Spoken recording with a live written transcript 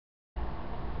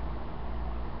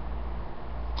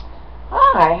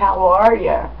Hi, how are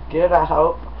you? Good, I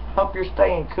hope. Hope you're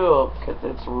staying cool because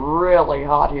it's really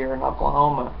hot here in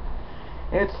Oklahoma.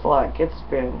 It's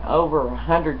been over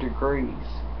 100 degrees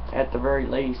at the very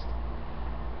least,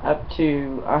 up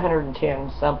to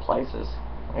 110 some places.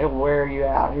 It'll wear you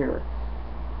out here.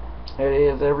 It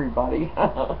is everybody.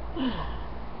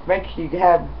 Makes you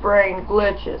have brain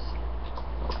glitches.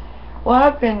 Well,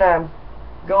 I've been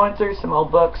going through some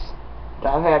old books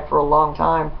that I've had for a long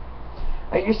time.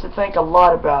 I used to think a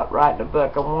lot about writing a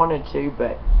book. I wanted to,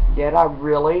 but yet I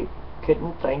really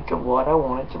couldn't think of what I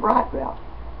wanted to write about.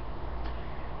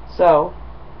 So,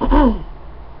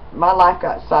 my life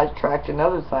got sidetracked in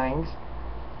other things.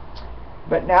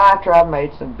 But now, after I've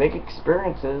made some big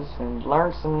experiences and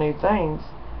learned some new things,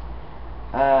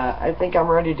 I think I'm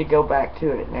ready to go back to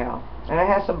it now. And I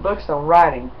have some books on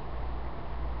writing.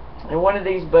 And one of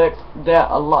these books,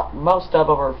 most of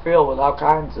them are filled with all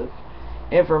kinds of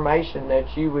information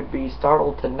that you would be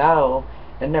startled to know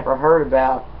and never heard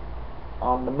about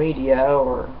on the media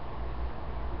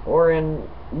or in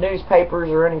newspapers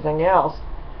or anything else.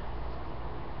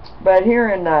 But here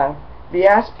in the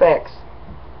aspects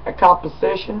of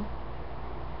composition,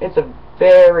 it's a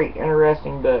very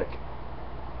interesting book,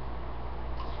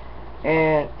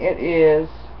 and it is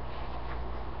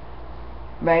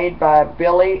made by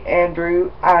Billie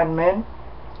Inman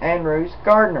and Ruth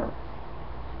Gardner.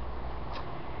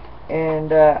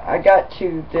 And I got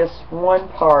to this one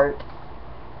part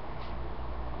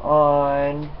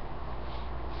on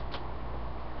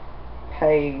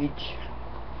page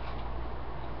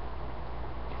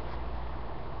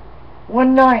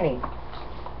 190.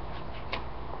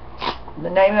 The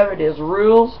name of it is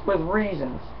Rules with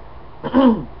Reasons.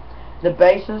 The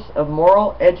Basis of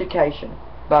Moral Education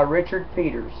by Richard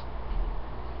Peters.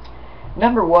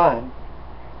 Number 1.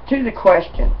 To the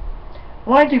question,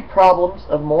 why do problems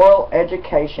of moral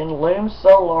education loom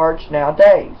so large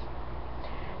nowadays?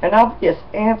 An obvious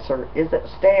answer is that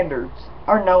standards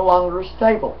are no longer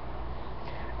stable.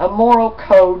 A moral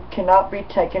code cannot be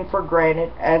taken for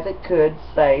granted as it could,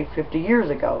 say, 50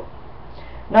 years ago.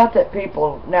 Not that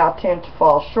people now tend to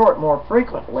fall short more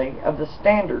frequently of the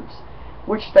standards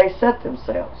which they set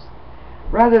themselves.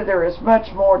 Rather, there is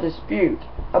much more dispute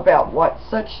about what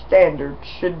such standards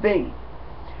should be.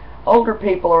 Older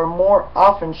people are more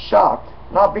often shocked,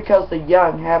 not because the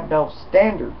young have no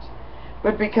standards,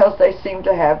 but because they seem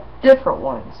to have different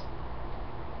ones.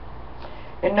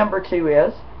 And number 2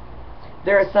 is,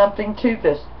 there is something to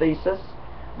this thesis,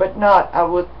 but not, I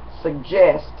would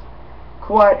suggest,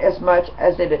 quite as much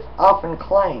as it is often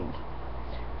claimed.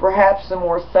 Perhaps in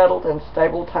more settled and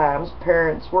stable times,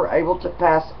 parents were able to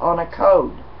pass on a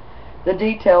code, the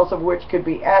details of which could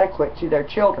be adequate to their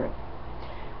children.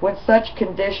 When such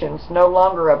conditions no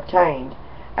longer obtained,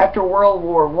 after World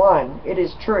War I, it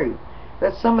is true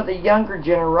that some of the younger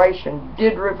generation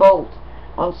did revolt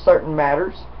on certain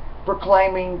matters,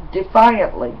 proclaiming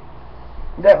defiantly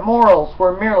that morals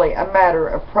were merely a matter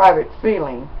of private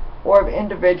feeling or of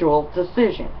individual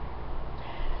decision.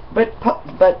 But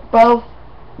both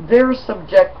their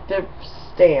subjective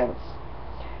stance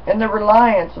and the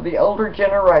reliance of the older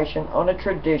generation on a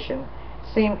tradition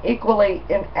seem equally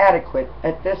inadequate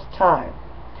at this time.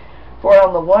 For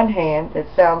on the one hand, it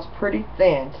sounds pretty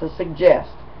thin to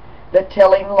suggest that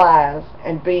telling lies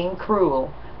and being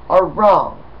cruel are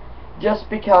wrong just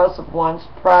because of one's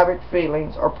private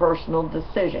feelings or personal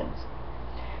decisions.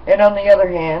 And on the other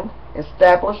hand,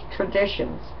 established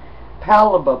traditions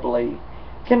palpably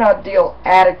cannot deal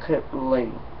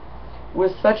adequately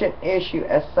with such an issue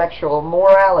as sexual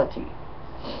morality.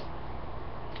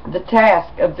 The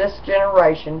task of this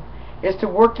generation is to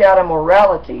work out a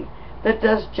morality that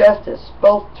does justice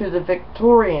both to the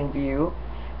Victorian view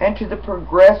and to the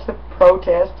progressive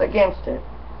protest against it.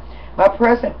 My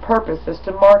present purpose is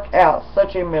to mark out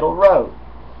such a middle road.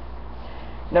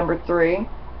 Number 3.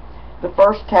 The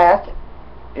first task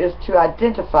is to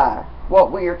identify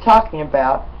what we are talking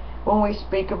about when we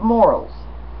speak of morals.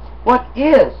 What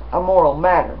is a moral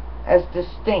matter as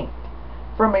distinct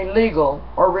from a legal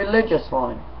or religious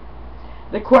one?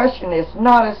 The question is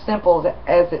not as simple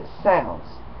as it sounds.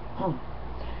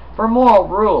 For moral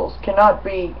rules cannot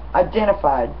be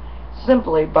identified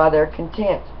simply by their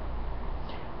content.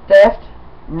 Theft,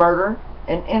 murder,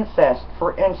 and incest,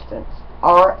 for instance,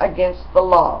 are against the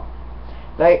law.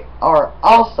 They are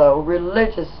also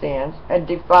religious sins and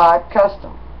defy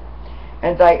custom,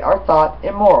 and they are thought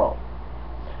immoral.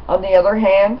 On the other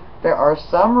hand, there are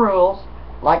some rules,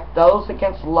 like those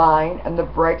against lying and the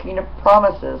breaking of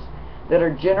promises, that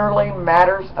are generally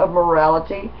matters of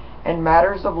morality and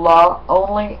matters of law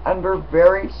only under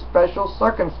very special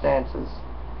circumstances.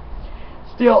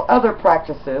 Still, other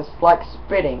practices, like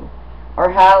spitting, are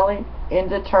highly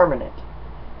indeterminate.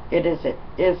 Is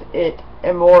it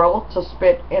immoral to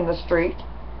spit in the street?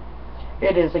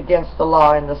 It is against the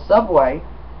law in the subway,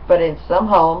 but in some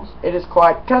homes it is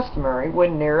quite customary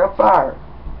when near a fire.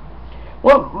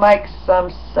 What makes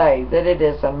some say that it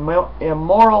is an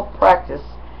immoral practice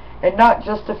and not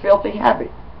just a filthy habit?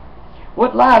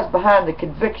 What lies behind the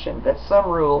conviction that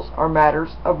some rules are matters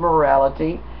of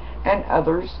morality and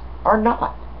others are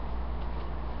not?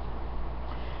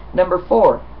 Number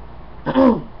 4.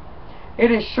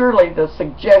 It is surely the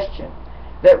suggestion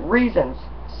that reasons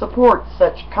support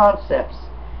such concepts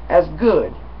as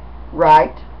good,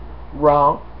 right,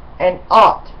 wrong, and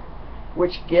ought,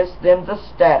 which gives them the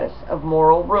status of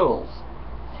moral rules.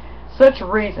 Such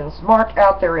reasons mark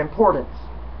out their importance.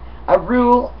 A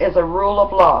rule is a rule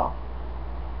of law.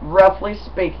 Roughly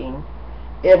speaking,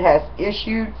 it has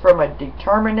issued from a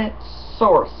determinate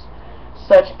source,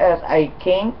 such as a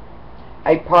king,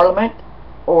 a parliament,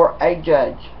 or a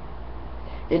judge.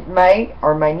 It may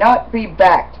or may not be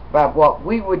backed by what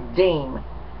we would deem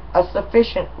a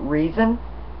sufficient reason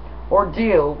or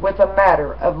deal with a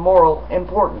matter of moral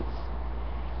importance.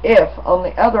 If, on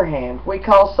the other hand, we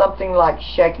call something like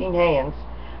shaking hands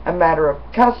a matter of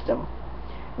custom,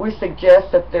 we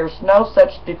suggest that there's no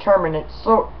such determinate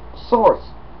source.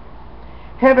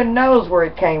 Heaven knows where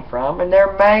it came from, and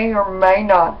there may or may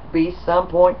not be some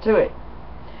point to it.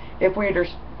 If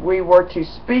we were to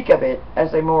speak of it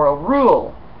as a moral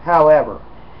rule, however,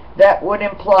 that would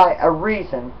imply a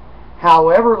reason,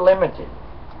 however limited.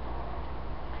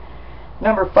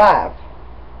 Number 5.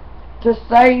 To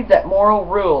say that moral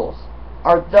rules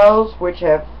are those which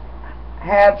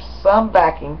have some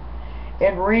backing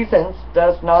in reasons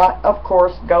does not, of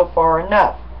course, go far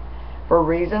enough, for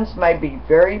reasons may be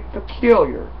very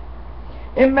peculiar.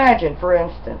 Imagine, for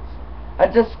instance, a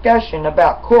discussion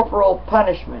about corporal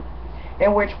punishment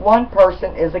in which one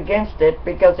person is against it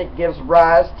because it gives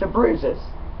rise to bruises.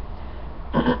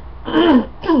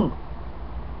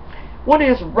 What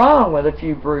is wrong with a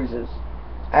few bruises?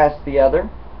 Asks the other.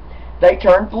 They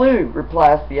turn blue,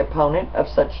 replies the opponent of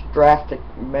such drastic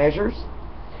measures,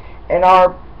 and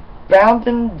our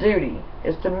bounden duty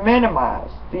is to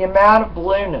minimize the amount of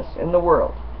blueness in the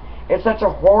world. It's such a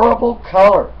horrible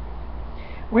color.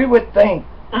 We would think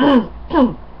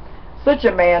such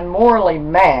a man morally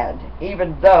mad,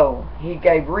 even though he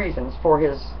gave reasons for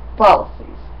his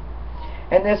policies.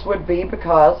 And this would be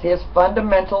because his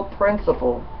fundamental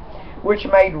principle, which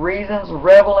made reasons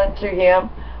relevant to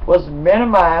him, was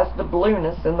minimize the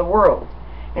blueness in the world,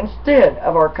 instead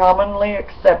of our commonly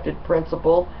accepted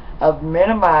principle of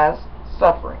minimize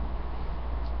suffering,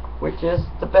 which is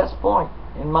the best point,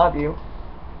 in my view.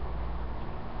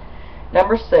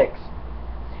 Number 6.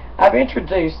 I've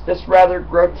introduced this rather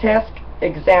grotesque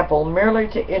example merely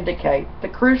to indicate the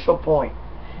crucial point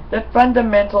that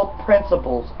fundamental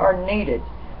principles are needed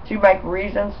to make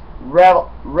reasons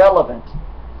relevant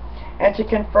and to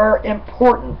confer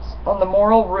importance on the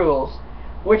moral rules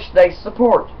which they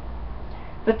support.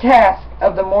 The task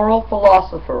of the moral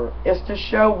philosopher is to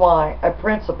show why a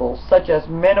principle such as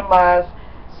minimize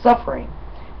suffering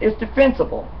is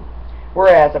defensible,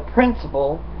 whereas a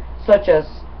principle such as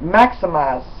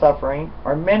maximize suffering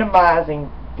or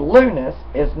minimizing blueness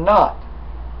is not.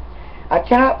 I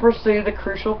cannot pursue the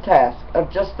crucial task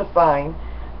of justifying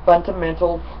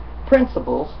fundamental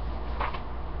principles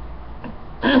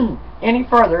any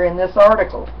further in this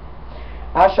article.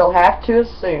 I shall have to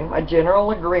assume a general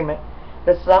agreement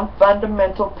that some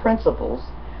fundamental principles,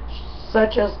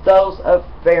 such as those of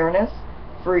fairness,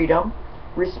 freedom,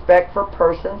 respect for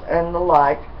persons, and the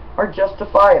like, are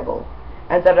justifiable,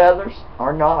 and that others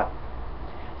are not.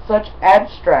 Such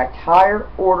abstract higher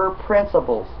order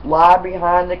principles lie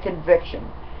behind the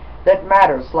conviction that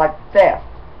matters like theft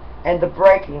and the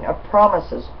breaking of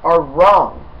promises are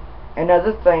wrong, and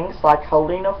other things like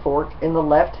holding a fork in the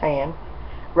left hand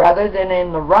rather than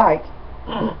in the right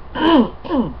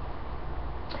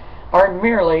are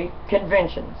merely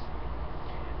conventions.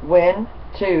 When,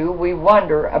 too, we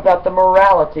wonder about the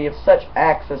morality of such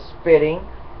acts as spitting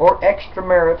or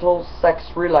extramarital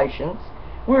sex relations,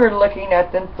 we are looking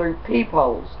at them through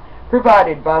peepholes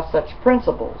provided by such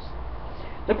principles.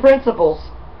 The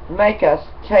principles make us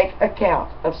take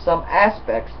account of some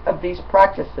aspects of these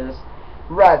practices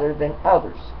rather than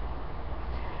others.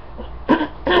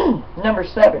 Number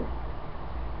 7.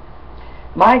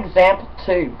 My example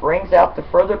 2 brings out the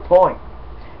further point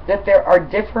that there are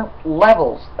different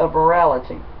levels of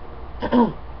morality.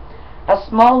 A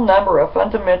small number of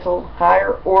fundamental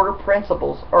higher order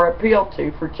principles are appealed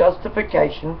to for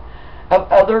justification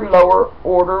of other lower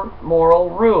order moral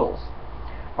rules,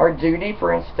 Our duty,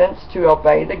 for instance, to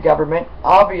obey the government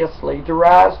obviously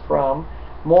derives from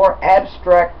more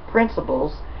abstract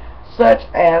principles such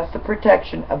as the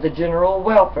protection of the general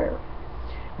welfare.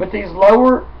 But these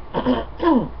lower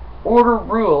order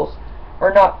rules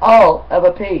are not all of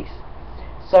a piece.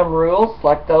 Some rules,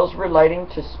 like those relating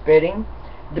to spitting,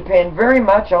 depend very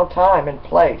much on time and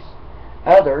place.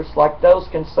 Others, like those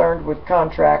concerned with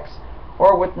contracts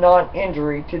or with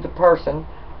non-injury to the person,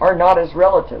 are not as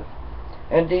relative.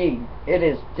 Indeed, it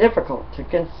is difficult to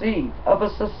conceive of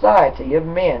a society of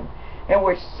men in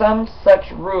which some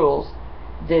such rules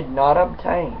did not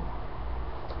obtain.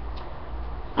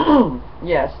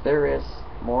 Yes, there is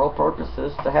moral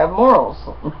purposes to have morals.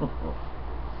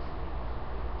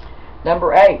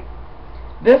 Number 8.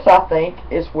 This, I think,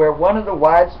 is where one of the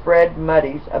widespread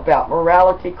muddies about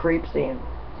morality creeps in.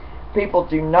 People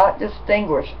do not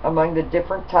distinguish among the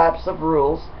different types of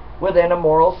rules within a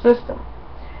moral system.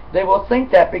 They will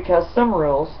think that because some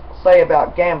rules, say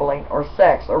about gambling or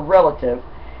sex, are relative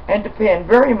and depend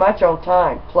very much on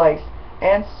time, place,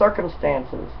 and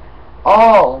circumstances,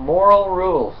 all moral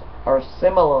rules are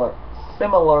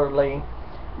similarly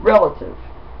relative.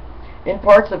 In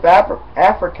parts of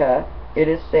Africa, it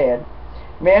is said,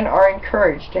 men are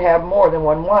encouraged to have more than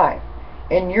one wife.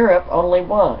 In Europe, only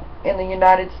one. In the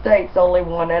United States, only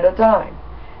one at a time.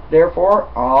 Therefore,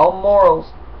 all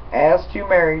morals as to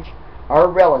marriage are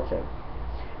relative.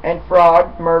 And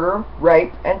fraud, murder,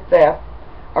 rape, and theft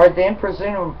are then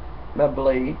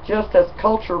presumably just as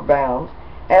culture-bound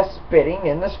as spitting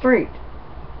in the street.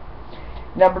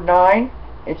 Number 9,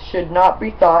 it should not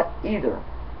be thought either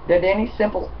that any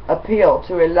simple appeal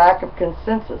to a lack of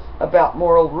consensus about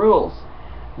moral rules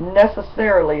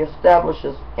necessarily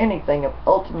establishes anything of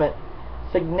ultimate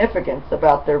significance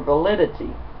about their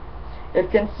validity.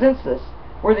 If consensus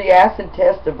were the acid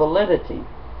test of validity,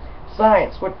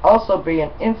 science would also be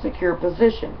an insecure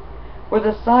position, where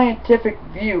the scientific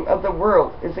view of the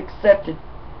world is accepted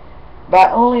by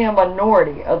only a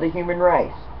minority of the human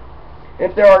race.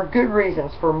 If there are good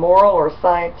reasons for moral or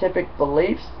scientific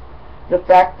beliefs, the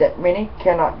fact that many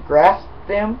cannot grasp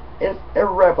them is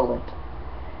irrelevant.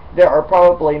 There are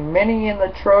probably many in the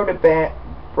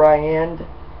Trobriand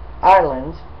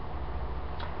Islands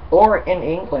or in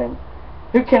England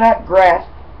who cannot grasp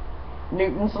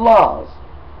Newton's laws,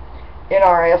 in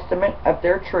our estimate of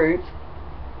their truth,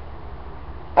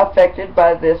 affected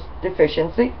by this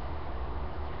deficiency.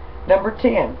 Number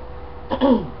 10.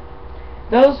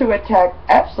 Those who attack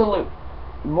absolute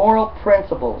moral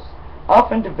principles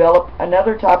often develop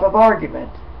another type of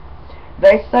argument.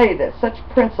 They say that such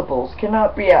principles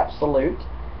cannot be absolute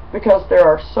because there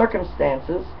are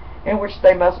circumstances in which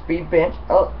they must be bent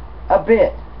a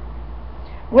bit.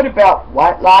 What about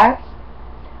white lies?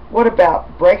 What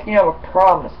about breaking of a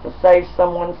promise to save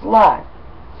someone's life?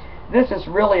 This is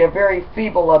really a very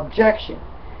feeble objection,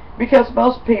 because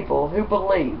most people who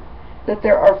believe that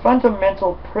there are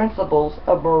fundamental principles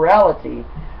of morality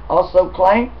also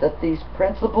claim that these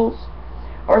principles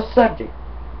are subject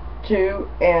to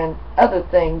an other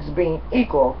things being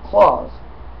equal clause.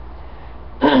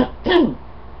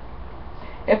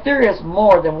 If there is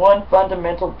more than one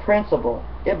fundamental principle,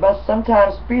 it must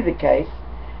sometimes be the case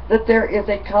that there is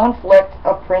a conflict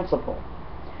of principle.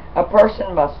 A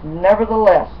person must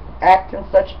nevertheless act in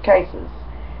such cases,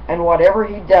 and whatever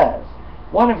he does,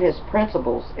 one of his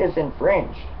principles is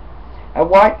infringed. A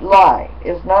white lie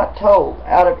is not told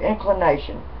out of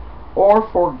inclination or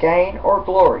for gain or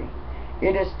glory.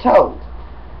 It is told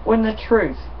when the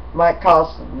truth might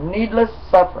cause needless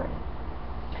suffering.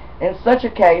 In such a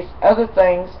case, other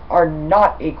things are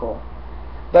not equal.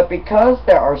 But because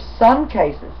there are some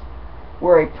cases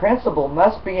where a principle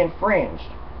must be infringed,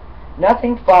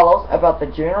 nothing follows about the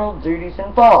general duties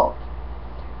involved.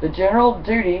 The general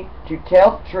duty to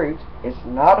tell the truth is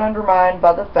not undermined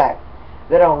by the fact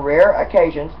that on rare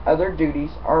occasions other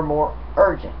duties are more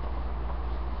urgent.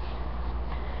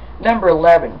 Number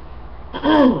 11.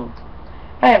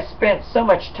 I have spent so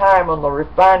much time on the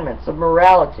refinements of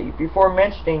morality before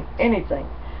mentioning anything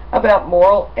about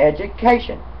moral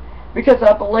education, because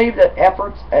I believe that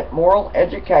efforts at moral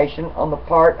education on the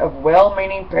part of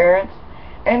well-meaning parents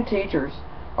and teachers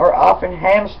are often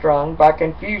hamstrung by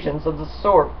confusions of the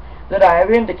sort that I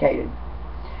have indicated.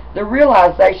 The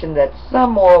realization that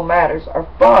some moral matters are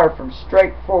far from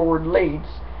straightforward leads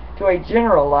to a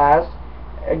generalized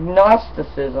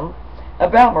agnosticism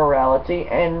about morality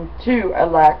and to a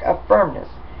lack of firmness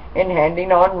in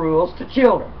handing on rules to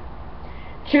children.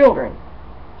 Children,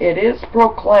 it is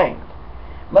proclaimed,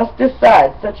 must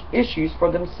decide such issues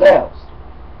for themselves.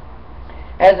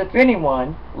 as if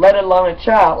anyone, let alone a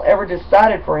child, ever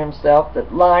decided for himself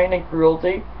that lying and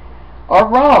cruelty are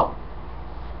wrong.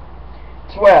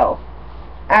 12.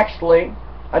 Actually,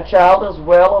 a child is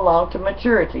well along to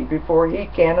maturity before he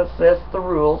can assess the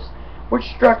rules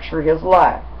which structure his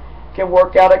life, can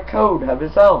work out a code of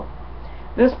his own.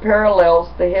 This parallels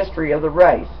the history of the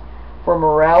race, for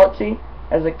morality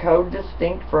as a code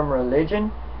distinct from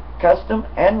religion, custom,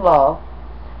 and law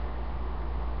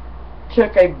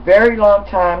took a very long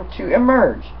time to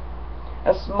emerge.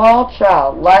 A small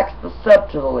child lacks the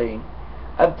subtlety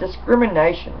of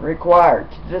discrimination required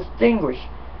to distinguish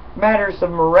matters of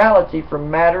morality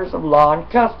from matters of law and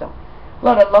custom,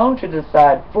 let alone to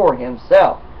decide for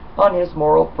himself on his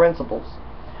moral principles.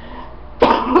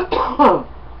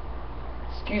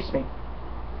 Excuse me.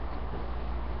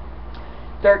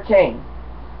 13.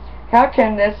 How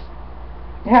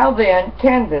then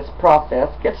can this process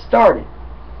get started?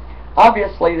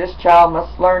 Obviously, this child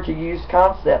must learn to use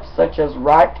concepts such as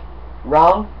right,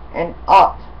 wrong, and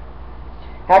ought.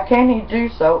 How can he do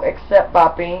so except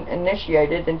by being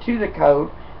initiated into the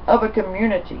code of a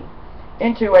community,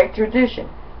 into a tradition?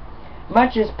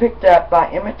 Much is picked up by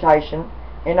imitation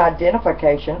and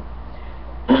identification,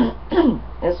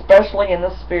 especially in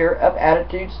the sphere of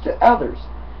attitudes to others.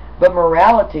 But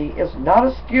morality is not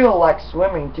a skill like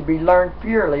swimming to be learned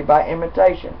purely by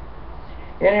imitation.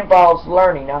 It involves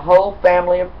learning a whole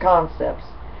family of concepts,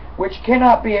 which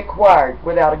cannot be acquired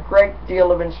without a great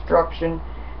deal of instruction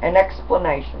and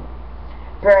explanation.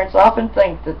 Parents often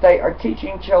think that they are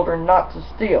teaching children not to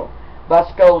steal by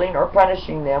scolding or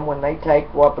punishing them when they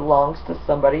take what belongs to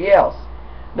somebody else.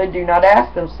 They do not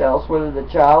ask themselves whether the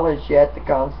child has yet the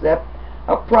concept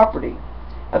of property,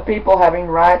 of people having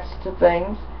rights to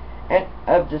things, and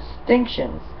of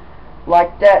distinctions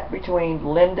like that between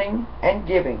lending and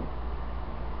giving.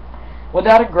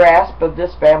 Without a grasp of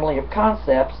this family of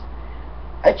concepts,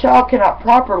 a child cannot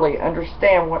properly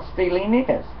understand what stealing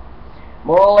is.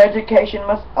 Moral education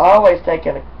must always take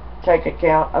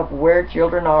account of where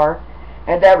children are,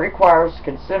 and that requires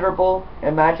considerable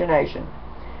imagination.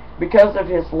 Because of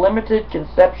his limited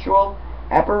conceptual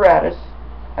apparatus,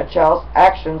 a child's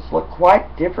actions look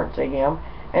quite different to him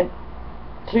and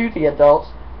to the adults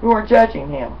who are judging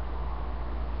him.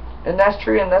 And that's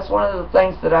true, and that's one of the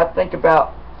things that I think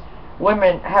about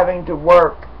women having to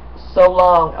work so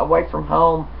long away from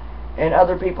home and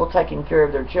other people taking care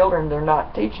of their children. They're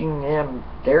not teaching them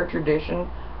their tradition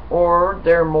or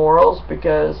their morals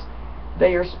because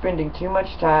they are spending too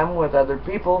much time with other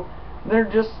people. They're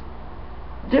just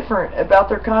different about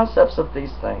their concepts of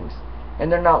these things,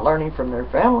 and they're not learning from their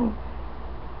family.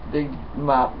 They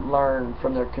might learn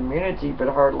from their community, but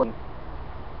hardly.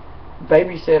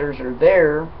 Babysitters are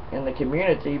there in the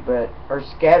community but are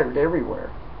scattered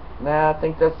everywhere. Now, I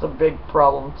think that's a big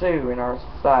problem too in our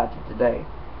society today.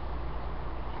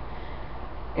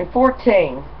 In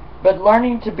 14, but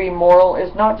learning to be moral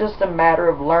is not just a matter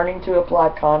of learning to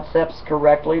apply concepts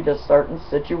correctly to certain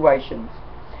situations.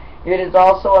 It is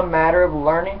also a matter of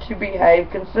learning to behave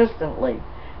consistently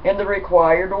in the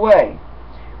required way.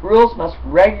 Rules must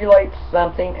regulate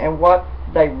something, and what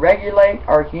they regulate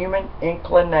are human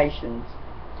inclinations.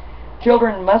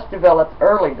 Children must develop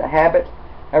early the habit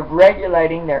of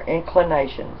regulating their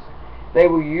inclinations. They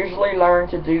will usually learn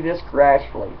to do this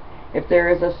gradually if there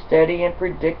is a steady and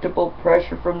predictable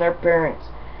pressure from their parents.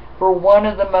 For one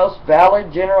of the most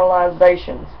valid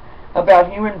generalizations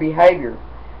about human behavior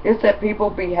is that people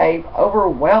behave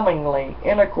overwhelmingly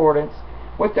in accordance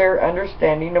with their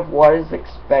understanding of what is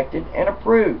expected and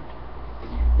approved.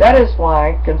 That is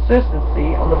why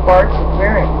consistency on the parts of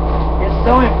parents is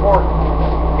so important.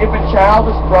 If a child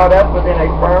is brought up within a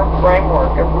firm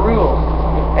framework of rules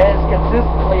and is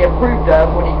consistently approved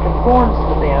of when he conforms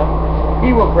to them, he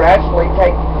will gradually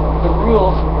take the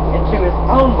rules into his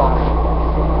own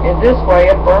mind. In this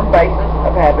way, a firm basis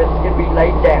of habits can be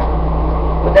laid down.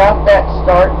 Without that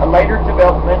start, a later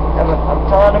development of an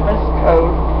autonomous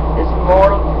code is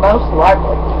most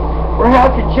likely. For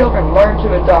how can children learn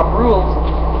to adopt rules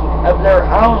of their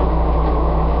own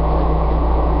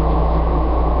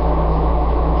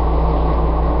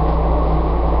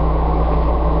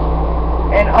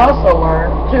and also learn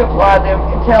to apply them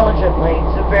intelligently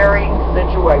to varying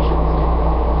situations?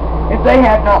 If they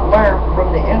have not learned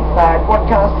from the inside what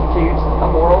constitutes a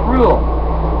moral rule.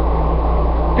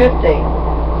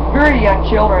 15. Very young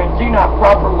children do not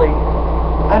properly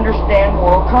understand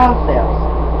moral concepts.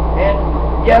 And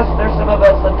yes, there's some of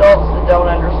us adults that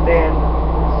don't understand.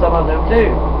 Some of them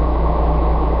do.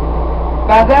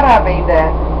 By that I mean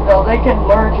that, though they can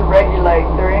learn to regulate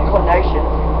their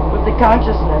inclinations with the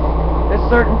consciousness that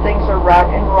certain things are right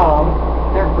and wrong,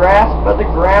 Their grasp of the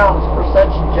grounds for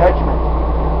such judgment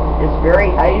is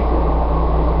very hazy.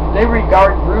 They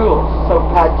regard rules, so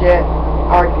Paget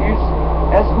argues,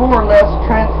 as more or less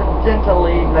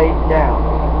transcendentally laid down.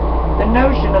 The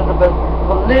notion of the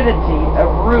validity of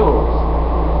rules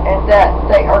and that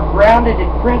they are grounded in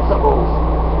principles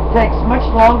takes much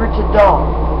longer to dawn,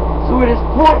 so it is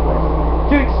pointless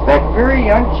to expect very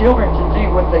young children to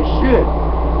do what they should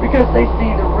because they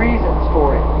see the reasons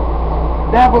for it.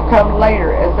 That will come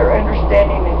later as their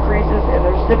understanding increases and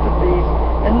their sympathies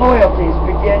and loyalties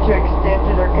begin to extend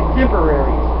to their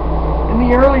contemporaries. In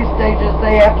the early stages,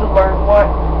 they have to learn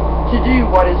to do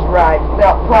what is right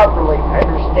without properly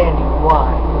understanding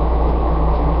why.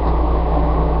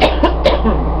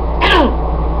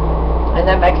 And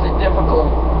that makes it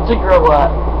difficult to grow up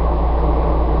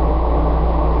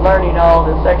learning all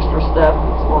this extra stuff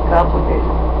that's more complicated,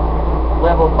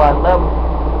 level by level,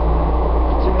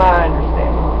 to my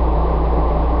understanding.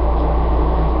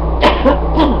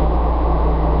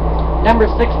 Number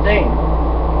 16.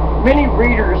 Many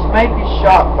readers may be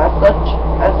shocked by such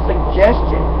a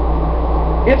suggestion.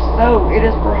 If so, it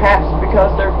is perhaps because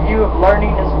their view of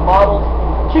learning is modeled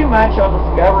too much on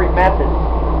discovery methods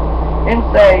in,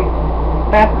 say,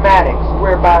 mathematics,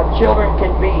 whereby children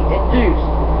can be induced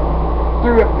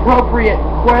through appropriate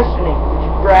questioning to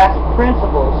grasp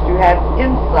principles, to have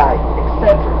insight,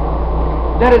 etc.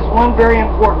 That is one very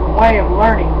important way of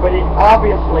learning, but it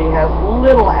obviously has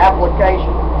little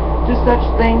application to such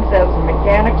things as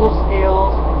mechanical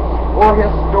skills or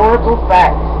historical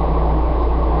facts.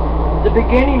 The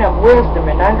beginning of wisdom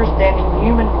in understanding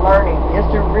human learning is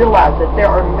to realize that there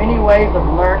are many ways of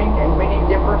learning and many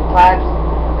different types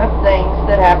of things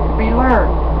that have to be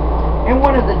learned. And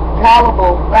one of the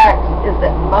palatable facts is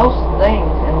that most things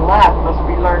in life must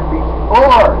be learned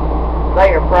before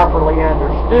they are properly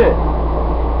understood.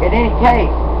 In any case,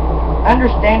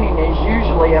 understanding is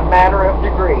usually a matter of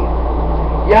degree.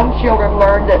 Young children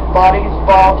learn that bodies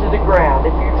fall to the ground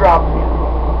if you drop them,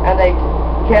 and they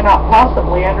cannot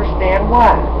possibly understand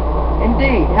why.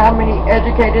 Indeed, how many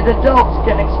educated adults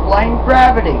can explain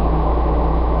gravity?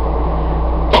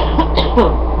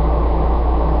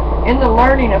 In the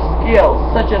learning of skills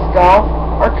such as golf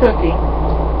or cooking,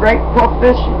 great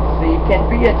proficiency can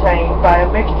be attained by a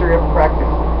mixture of practice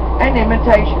and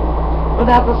imitation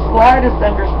without the slightest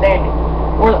understanding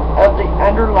of the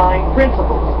underlying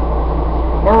principles.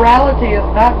 Morality is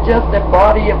not just a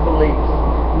body of beliefs,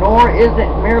 nor is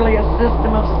it merely a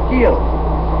system of skills,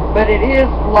 but it is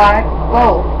like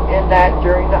both in that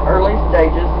during the early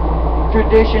stages,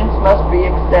 traditions must be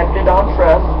accepted on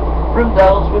trust from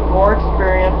those with more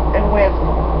experience and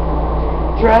wisdom.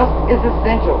 Trust is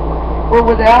essential, for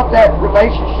without that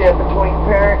relationship between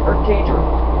parent or teacher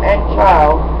and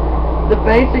child, the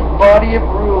basic body of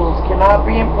rules cannot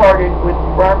be imparted with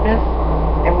firmness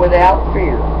and without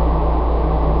fear.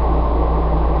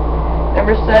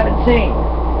 Number 17.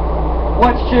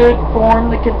 What should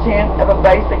form the content of a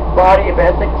basic body of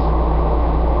ethics?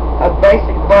 A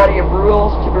basic body of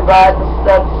rules to provide the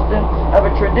substance of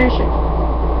a tradition.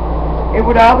 It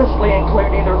would obviously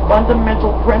include either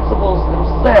fundamental principles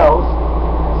themselves,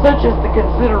 such as the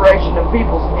consideration of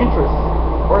people's interests,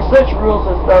 or such rules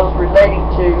as those relating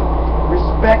to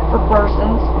respect for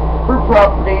persons, for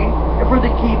property, and for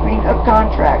the keeping of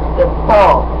contracts that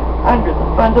fall under the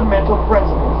fundamental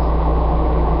principles.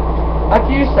 A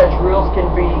few such rules can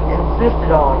be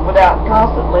insisted on without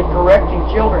constantly correcting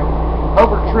children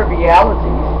over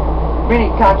trivialities.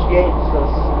 Many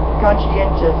conscientious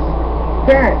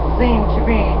parents seem to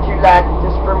me to lack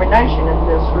discrimination in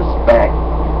this respect.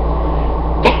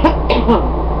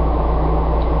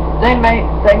 They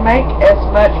make as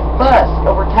much fuss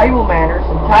over table manners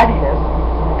and tidiness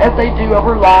as they do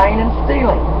over lying and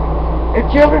stealing. If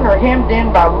children are hemmed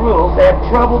in by rules, they have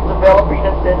trouble developing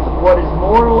a sense of what is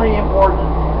morally important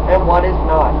and what is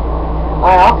not.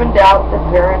 I often doubt that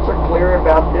parents are clear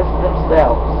about this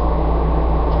themselves.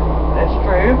 That's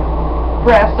true.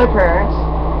 Perhaps their parents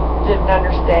didn't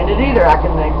understand it either. How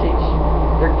can they teach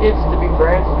their kids to be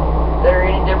parents that are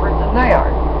any different than they are?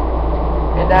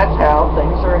 And that's how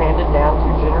things are handed down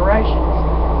through generations,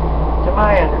 to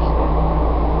my understanding.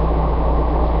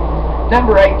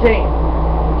 Number 18.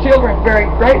 Children vary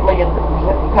greatly in the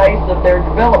pace of their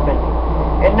development,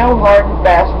 and no hard and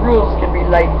fast rules can be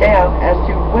laid down as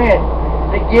to when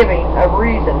the giving of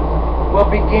reasons will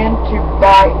begin to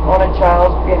bite on a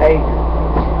child's behavior.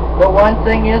 The one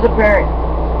thing is apparent.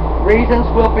 Reasons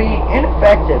will be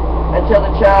ineffective until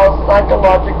the child's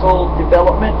psychological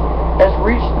development has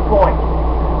reached the point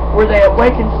where they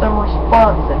awaken some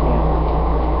response in him.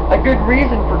 A good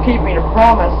reason for keeping a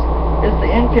promise is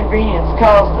the inconvenience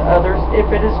caused to others if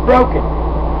it is broken.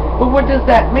 But what does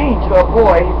that mean to a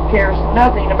boy who cares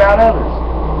nothing about others?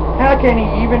 How can he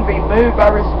even be moved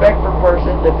by respect for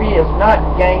persons if he has not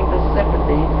gained the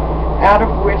sympathy out of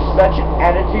which such an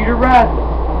attitude arises?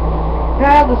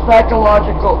 How the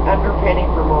psychological underpinning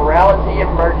for morality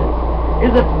emerges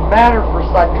is a matter for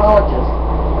psychologists,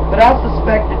 but I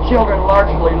suspect that children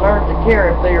largely learn to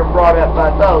care if they are brought up by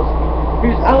those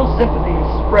whose own sympathy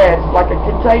spreads like a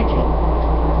contagion.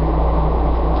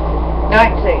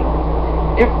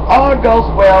 19. If all goes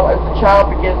well as the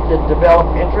child begins to develop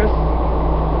interests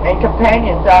and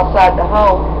companions outside the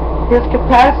home, his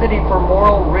capacity for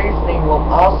moral reasoning will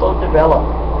also develop.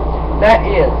 That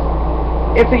is,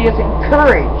 if he is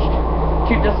encouraged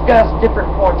to discuss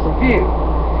different points of view.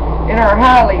 In our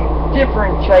highly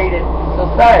differentiated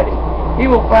society, he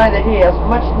will find that he has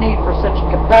much need for such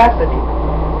capacity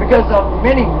because on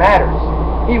many matters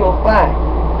he will find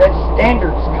that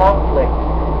standards conflict.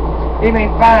 He may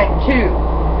find, too,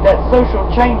 that social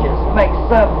changes make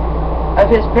some of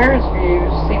his parents' views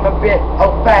seem a bit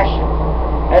old-fashioned,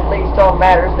 at least on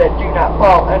matters that do not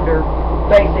fall under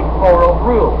basic moral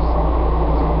rules.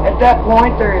 At that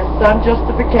point, there is some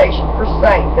justification for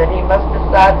saying that he must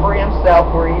decide for himself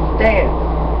where he stands.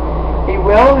 He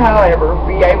will, however,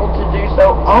 be able to do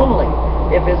so only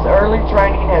if his early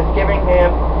training has given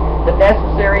him the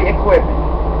necessary equipment.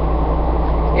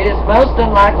 It is most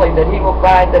unlikely that he will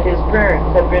find that his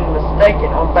parents have been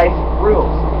mistaken on basic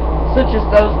rules, such as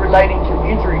those relating to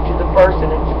injury to the person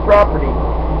and to property,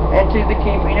 and to the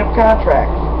keeping of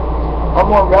contracts. On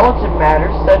more relative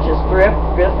matters, such as thrift,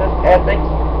 business ethics,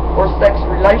 or sex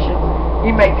relations,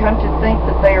 he may come to think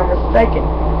that they are mistaken.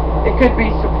 It could be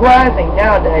surprising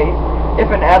nowadays if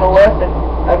an adolescent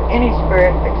of any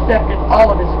spirit accepted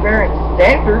all of his parents'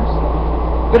 standards,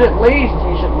 but at least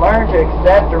he should learn to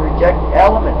accept or reject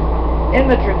elements in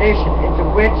the tradition into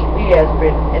which he has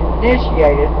been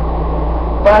initiated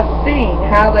by seeing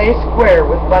how they square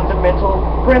with fundamental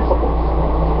principles.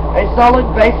 A solid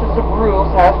basis of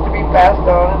rules has to be passed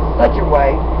on in such a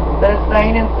way that a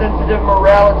sane and sensitive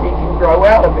morality can grow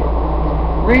out of it.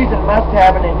 Reason must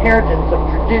have an inheritance of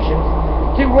traditions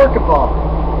to work upon.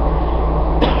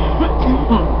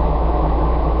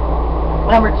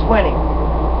 Number 20.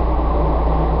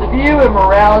 The view of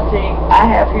morality I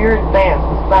have here advanced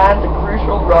assigns a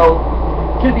crucial role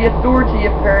to the authority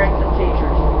of parents and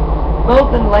teachers,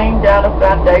 both in laying down a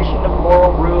foundation of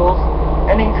moral rules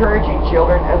and encouraging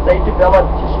children as they develop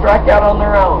to strike out on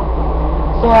their own.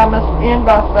 So I must end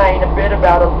by saying a bit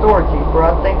about authority, for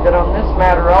I think that on this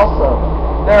matter also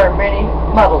there are many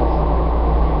muddles.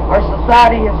 Our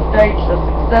society has staged a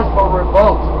successful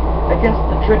revolt against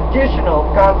the traditional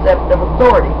concept of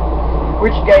authority,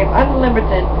 which gave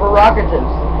unlimited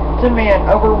prerogatives to men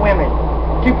over women,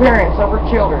 to parents over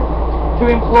children, to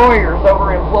employers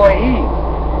over employees.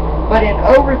 But in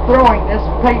overthrowing this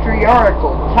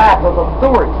patriarchal type of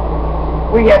authority,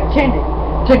 we have tended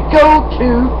to go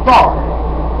too far,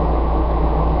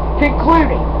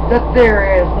 concluding that there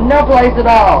is no place at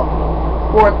all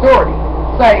for authority,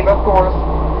 save, of course,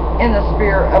 in the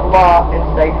sphere of law and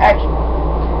state action.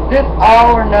 This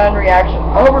all-or-none reaction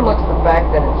overlooks the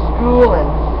fact that in school and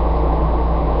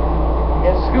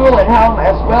home,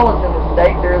 as well as in the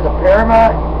state, there is a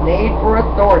paramount need for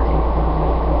authority,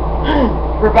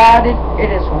 provided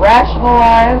it is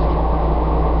rationalized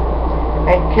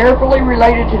and carefully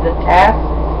related to the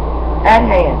tasks at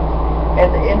hand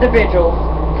and the individuals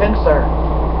concerned.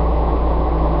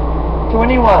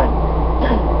 21.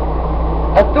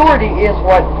 Authority is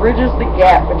what bridges the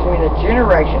gap between the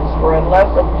generations, for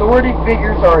unless authority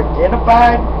figures are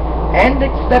identified and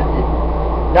accepted,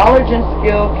 knowledge and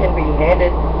skill can be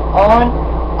handed on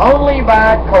only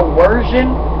by coercion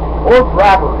or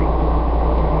bribery.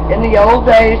 In the old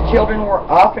days, children were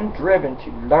often driven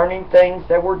to learning things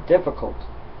that were difficult.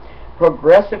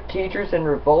 Progressive teachers in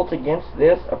revolt against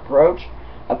this approach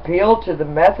appealed to the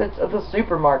methods of the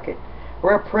supermarket,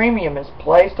 where a premium is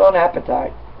placed on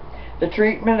appetite. The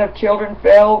treatment of children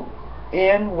fell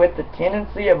in with the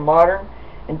tendency of modern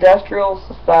industrial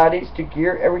societies to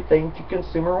gear everything to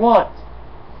consumer wants.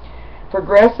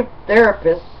 Progressive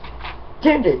therapists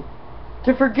tended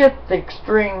to forget the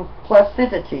extreme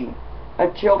placidity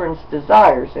of children's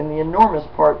desires and the enormous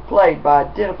part played by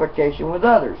identification with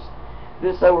others.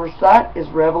 This oversight is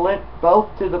relevant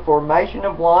both to the formation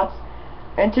of wants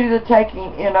and to the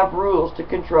taking in of rules to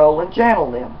control and channel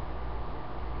them.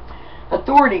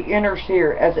 Authority enters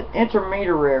here as an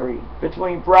intermediary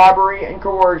between bribery and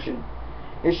coercion.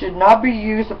 It should not be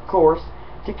used, of course,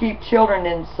 to keep children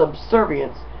in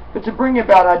subservience, but to bring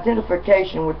about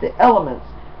identification with the elements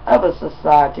of a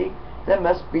society that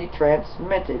must be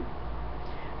transmitted.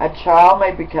 A child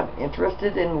may become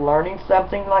interested in learning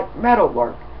something like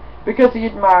metalwork because he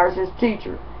admires his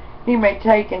teacher. He may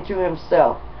take into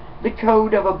himself the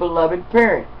code of a beloved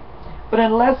parent, but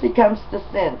unless he comes to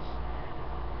sense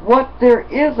what there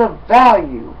is of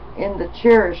value in the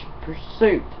cherished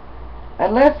pursuit,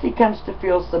 unless he comes to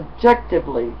feel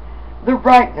subjectively the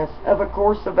rightness of a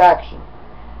course of action,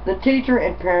 the teacher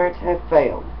and parents have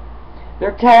failed.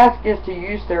 Their task is to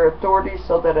use their authority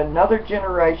so that another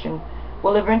generation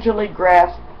will eventually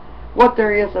grasp what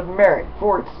there is of merit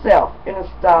for itself in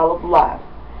a style of life.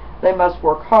 They must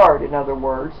work hard, in other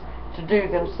words, to do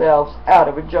themselves out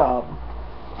of a job.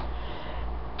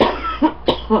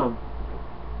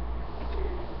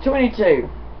 22.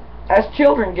 As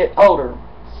children get older,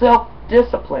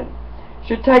 self-discipline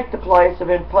should take the place of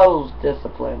imposed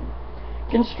discipline.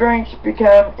 Constraints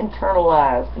become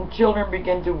internalized, and children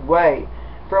begin to weigh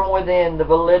from within the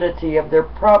validity of their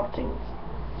promptings.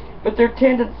 But their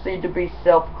tendency to be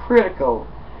self-critical,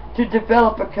 to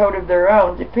develop a code of their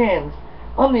own, depends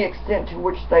on the extent to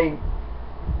which they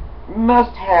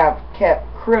must have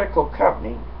kept critical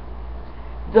company.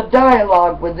 The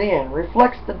dialogue within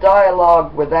reflects the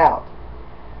dialogue without.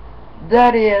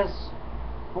 That is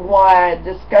why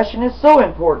discussion is so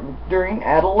important during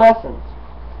adolescence.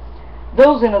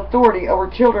 Those in authority over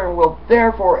children will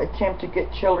therefore attempt to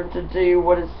get children to do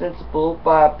what is sensible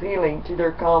by appealing to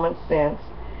their common sense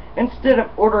instead of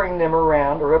ordering them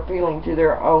around or appealing to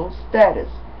their own status.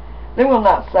 They will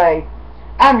not say,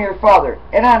 "I'm your father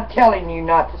and I'm telling you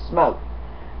not to smoke,"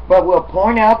 but will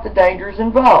point out the dangers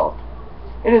involved.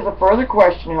 It is a further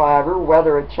question, however,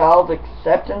 whether a child's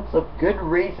acceptance of good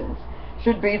reasons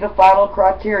should be the final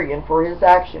criterion for his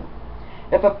action.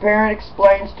 If a parent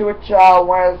explains to a child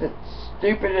why it is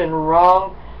stupid and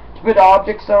wrong to put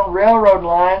objects on railroad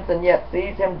lines and yet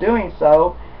sees him doing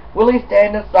so, will he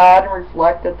stand aside and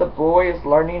reflect that the boy is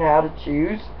learning how to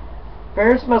choose?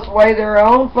 Parents must weigh their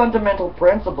own fundamental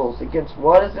principles against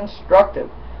what is instructive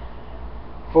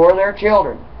for their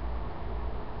children.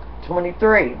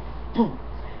 23.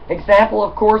 Example,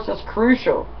 of course, is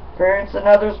crucial. Parents and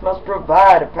others must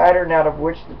provide a pattern out of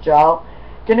which the child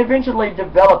can eventually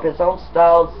develop his own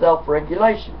style of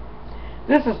self-regulation.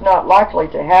 This is not likely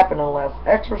to happen unless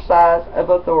exercise of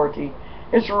authority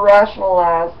is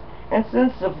rationalized and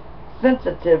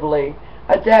sensitively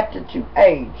adapted to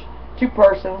age, to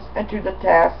persons, and to the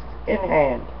tasks in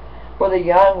hand. For the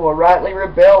young will rightly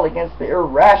rebel against the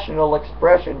irrational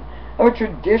expression of a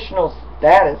traditional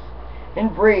status. In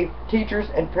brief, teachers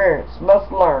and parents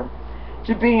must learn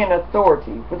to be an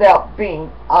authority without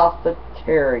being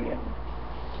authoritarian.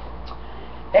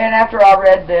 And after I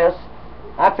read this,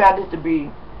 I found it to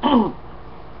be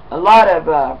a lot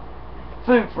of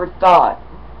food for thought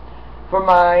for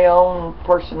my own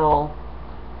personal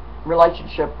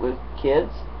relationship with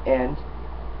kids and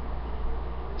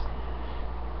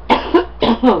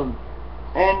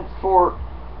and for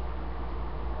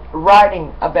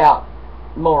writing about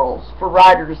morals. For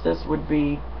writers, this would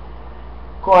be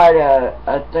quite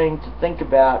a thing to think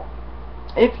about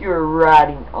if you're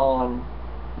writing on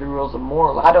the rules of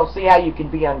moral. I don't see how you can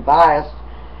be unbiased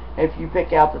if you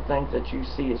pick out the things that you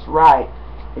see as right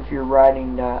if you're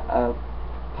writing a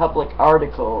public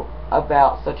article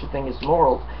about such a thing as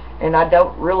morals. And I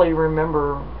don't really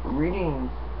remember reading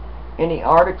any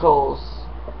articles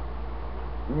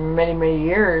many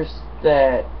years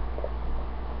that,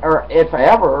 or if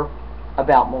ever,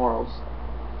 about morals.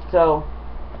 So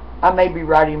I may be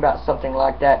writing about something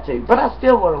like that too, but I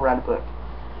still want to write a book.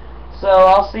 So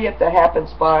I'll see if that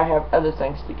happens, but I have other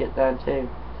things to get done too,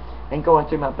 and going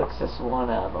through my books is one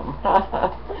of them.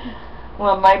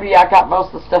 Well, maybe I got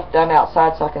most of the stuff done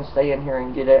outside so I can stay in here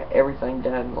and get everything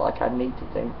done like I need to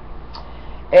do.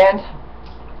 And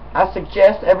I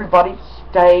suggest everybody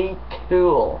stay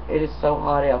cool. It is so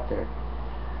hot out there.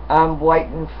 I'm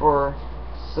waiting for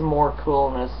some more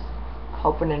coolness,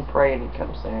 hoping and praying it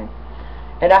comes soon.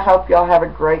 And I hope y'all have a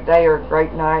great day or a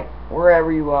great night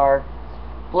wherever you are.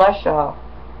 Bless y'all.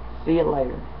 See you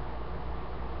later.